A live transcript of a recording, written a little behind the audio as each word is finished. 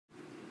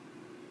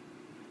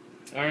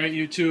Alright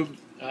YouTube,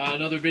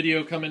 another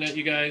video coming at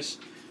you guys.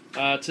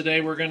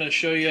 Today we're going to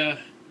show you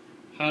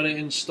how to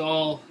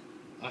install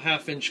a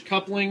 1/2-inch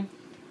coupling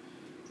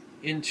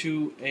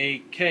into a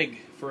keg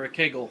for a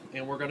Keggle,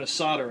 and we're going to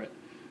solder it.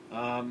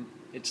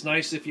 It's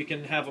nice if you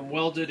can have them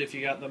welded if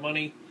you got the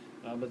money,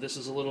 but this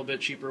is a little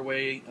bit cheaper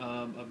way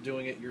of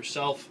doing it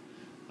yourself.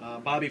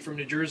 Bobby from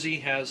New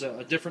Jersey has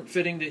a different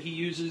fitting that he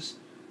uses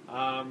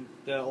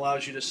that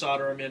allows you to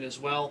solder them in as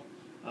well.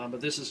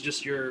 But this is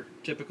just your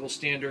typical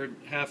standard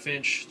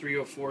 1/2-inch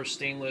 304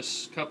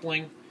 stainless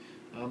coupling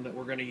that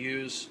we're going to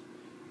use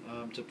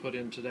to put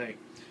in today.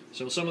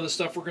 So some of the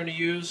stuff we're going to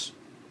use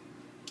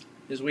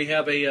is we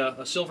have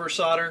a silver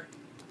solder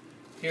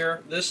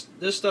here. This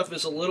stuff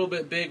is a little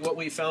bit big. What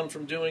we found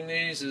from doing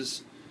these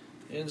is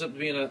it ends up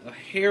being a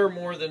hair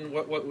more than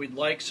what we'd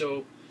like.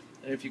 So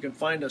if you can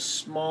find a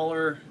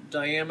smaller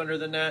diameter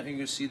than that, and you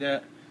can see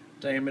that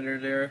diameter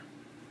there.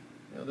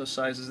 You know, those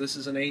sizes. This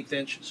is an 1/8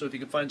 inch, so if you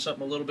can find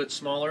something a little bit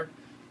smaller,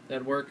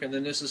 that'd work. And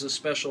then this is a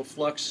special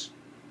flux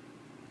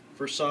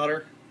for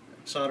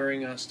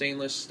soldering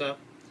stainless stuff.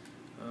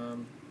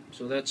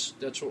 So that's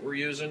what we're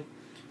using.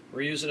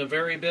 We're using a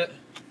vary bit.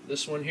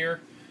 This one here,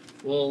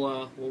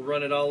 we'll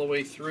run it all the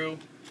way through,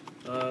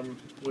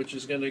 which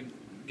is going to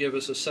give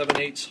us a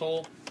 7/8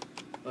 hole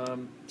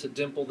to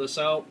dimple this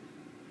out.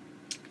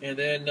 And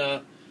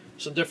then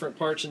some different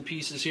parts and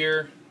pieces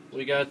here.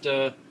 We got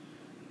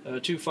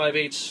 2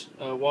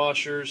 5/8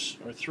 washers,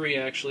 or 3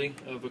 actually,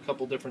 of a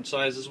couple different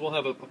sizes. We'll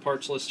have a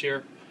parts list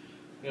here.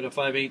 We got a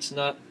 5/8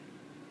 nut,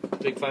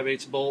 big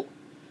 5/8 bolt,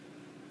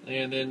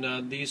 and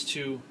then these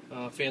two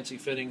fancy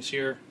fittings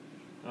here.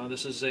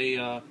 This is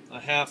a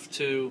 1/2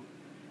 to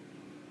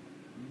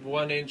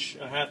 1 inch,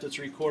 a 1/2 to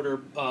 3/4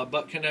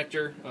 butt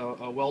connector,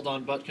 a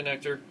weld-on butt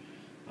connector,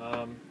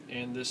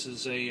 and this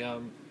is a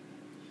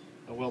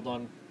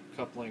weld-on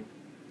coupling.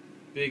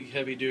 Big,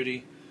 heavy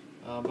duty.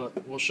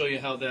 But we'll show you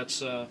how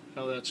that's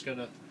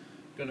gonna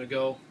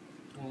go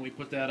when we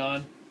put that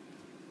on.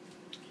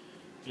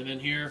 And then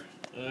here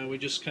we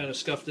just kind of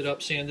scuffed it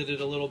up, sanded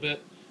it a little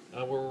bit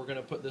where we're going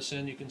to put this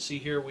in. You can see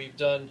here we've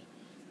done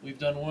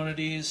one of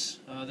these.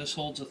 This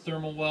holds a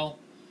thermal well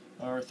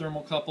or a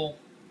thermal couple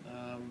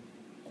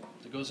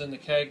that goes in the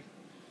keg.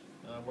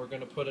 We're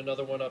going to put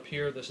another one up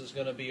here. This is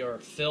going to be our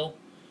fill.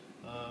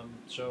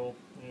 So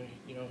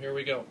you know, here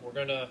we go. We're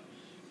gonna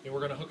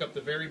hook up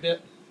the vary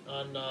bit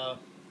on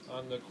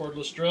the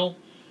cordless drill.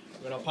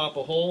 We're going to pop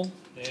a hole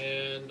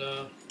and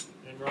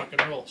rock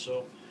and roll.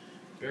 So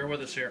bear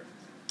with us here.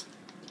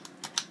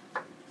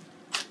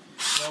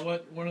 Now,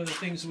 one of the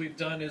things we've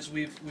done is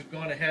we've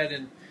gone ahead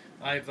and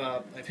I've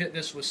hit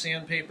this with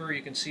sandpaper.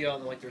 You can see how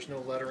like there's no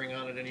lettering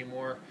on it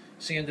anymore.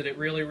 Sanded it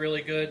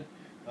really good.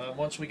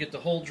 Once we get the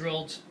hole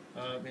drilled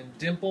and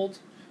dimpled,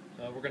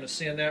 we're going to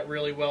sand that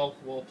really well.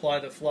 We'll apply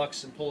the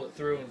flux and pull it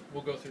through, and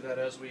we'll go through that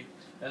as we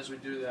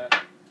do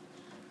that.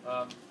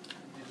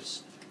 Do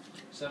this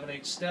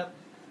 7/8 step.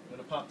 I'm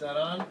going to pop that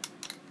on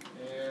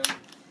and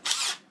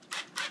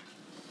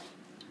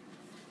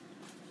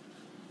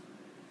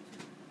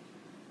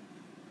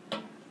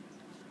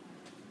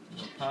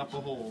pop a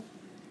hole.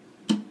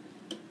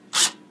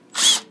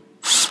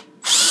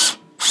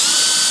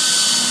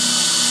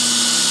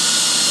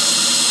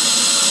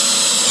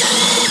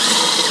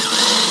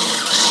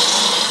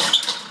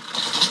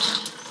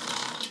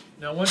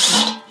 Now once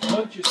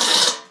you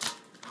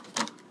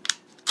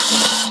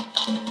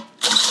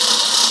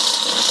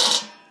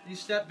these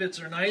step bits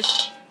are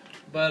nice,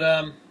 but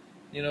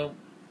you know,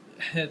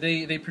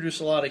 they produce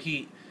a lot of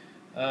heat.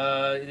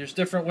 There's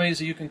different ways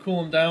that you can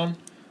cool them down.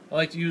 I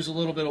like to use a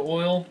little bit of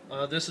oil.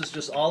 This is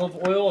just olive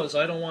oil, as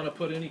I don't want to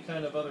put any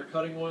kind of other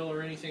cutting oil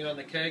or anything on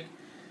the keg.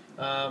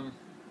 And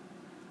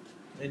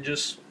then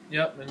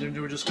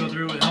we'll just go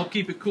through and help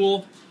keep it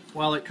cool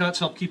while it cuts,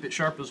 help keep it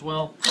sharp as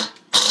well.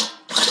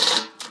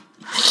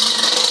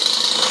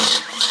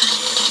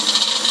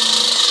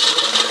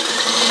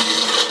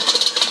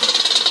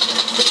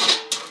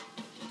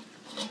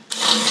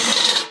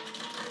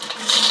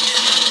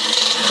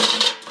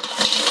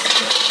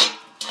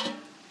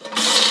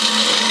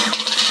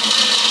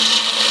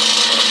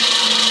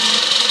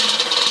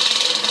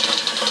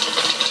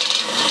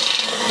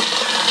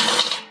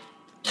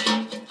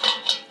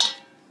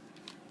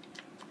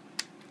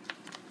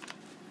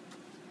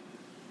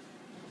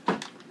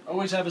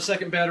 Always have a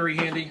second battery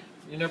handy.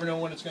 You never know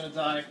when it's going to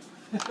die.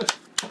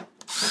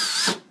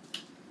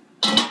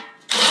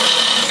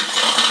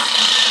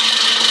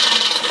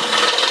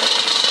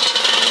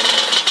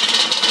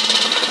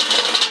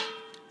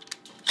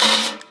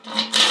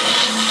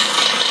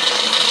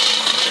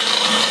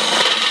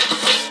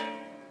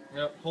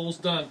 Yep, hole's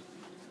done.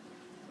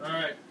 All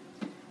right.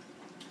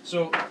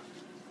 So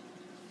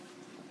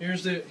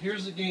here's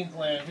the game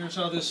plan. Here's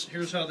how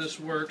this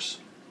works.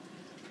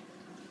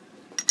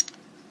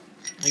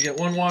 You get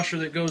one washer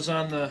that goes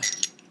on the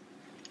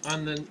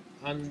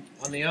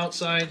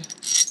outside.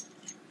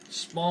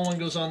 Small one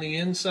goes on the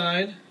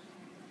inside.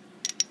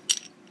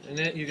 And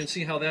then you can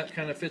see how that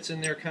kind of fits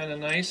in there kind of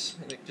nice.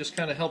 And it just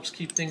kind of helps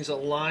keep things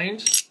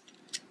aligned.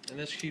 and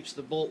this keeps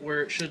the bolt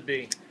where it should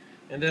be.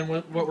 And then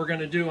what we're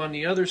going to do on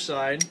the other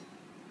side,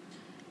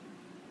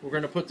 we're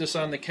going to put this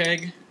on the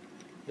keg.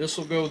 This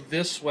will go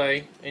this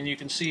way, and you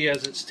can see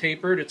as it's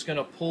tapered, it's going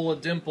to pull a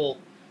dimple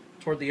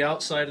toward the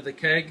outside of the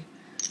keg.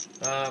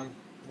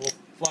 We'll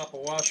flop a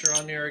washer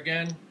on there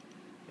again,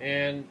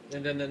 and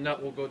then the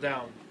nut will go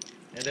down.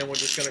 And then we're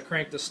just going to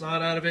crank the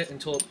snot out of it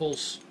until it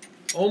pulls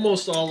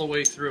almost all the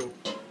way through.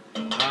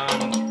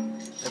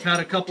 I've had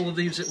a couple of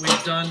these that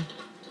we've done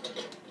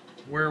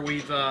where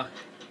we've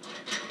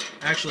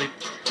actually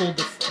pulled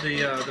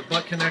the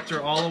butt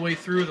connector all the way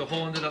through. The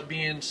hole ended up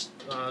being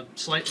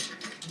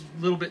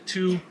little bit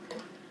too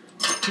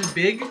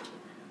big,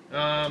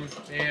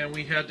 and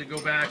we had to go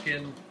back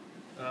and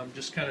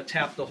just kind of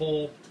tap the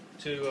hole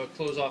to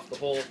close off the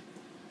hole.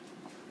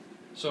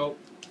 So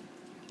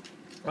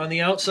on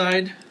the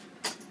outside,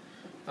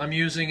 I'm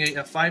using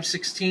a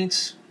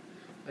 5/16.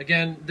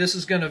 Again, this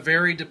is going to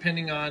vary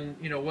depending on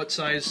what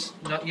size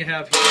nut you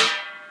have here.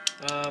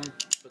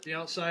 But the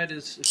outside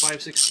is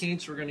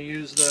 5/16. We're going to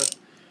use the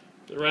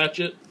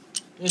ratchet,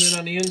 and then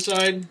on the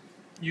inside,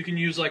 you can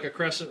use like a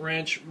crescent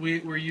wrench.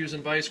 We're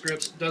using vice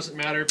grips. Doesn't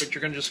matter, but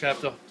you're going to just have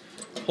to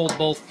hold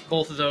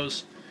both of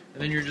those,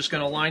 and then you're just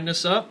going to line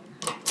this up.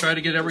 Try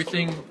to get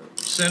everything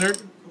centered.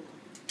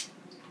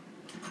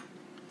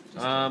 Just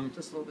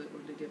a little bit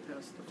when to get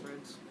past the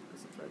threads,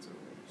 because the threads are all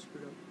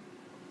screwed up.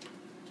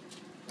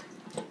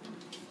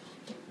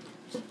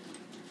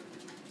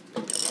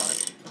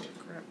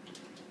 Crap.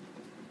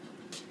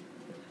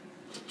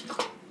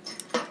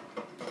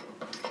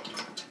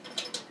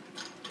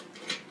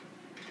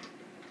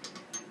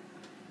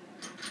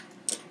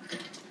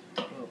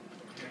 Oh,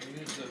 yeah,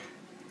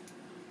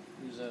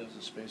 use that as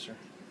a spacer.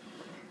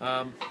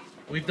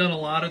 We've done a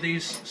lot of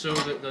these, so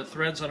the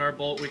threads on our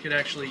bolt, we could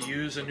actually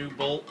use a new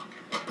bolt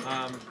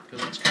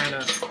because it's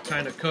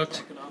kind of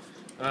cooked.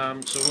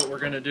 So what we're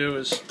going to do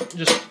is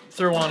just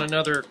throw on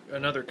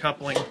another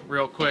coupling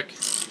real quick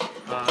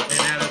and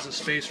add as a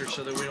spacer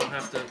so that we don't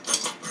have to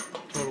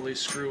totally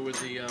screw with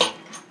the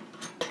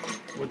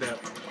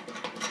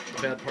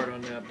bad part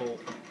on that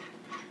bolt.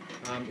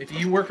 If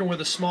you're working with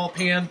a small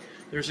pan,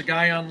 there's a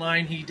guy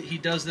online. He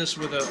does this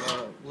with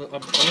a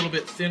little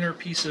bit thinner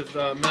piece of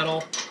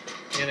metal,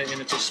 and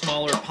it's a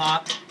smaller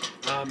pot.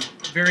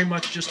 Very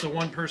much just a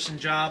one-person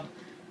job.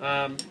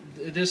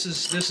 This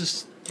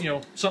is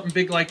something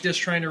big like this.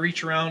 Trying to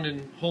reach around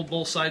and hold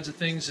both sides of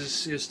things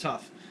is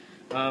tough.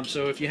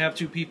 So if you have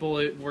two people,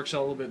 it works out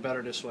a little bit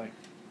better this way.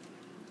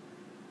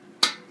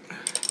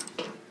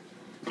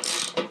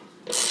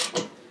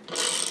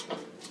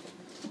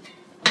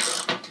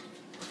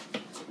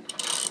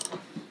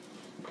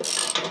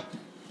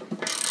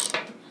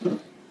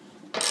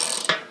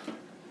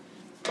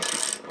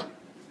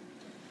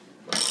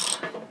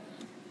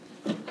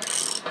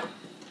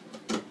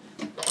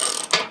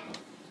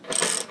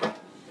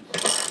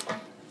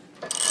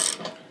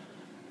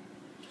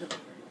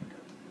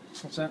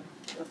 What's that?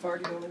 How far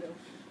do you want to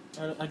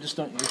go? I just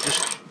don't. You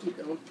Keep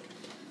going.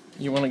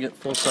 want to get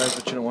full size,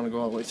 but you don't want to go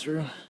all the way through.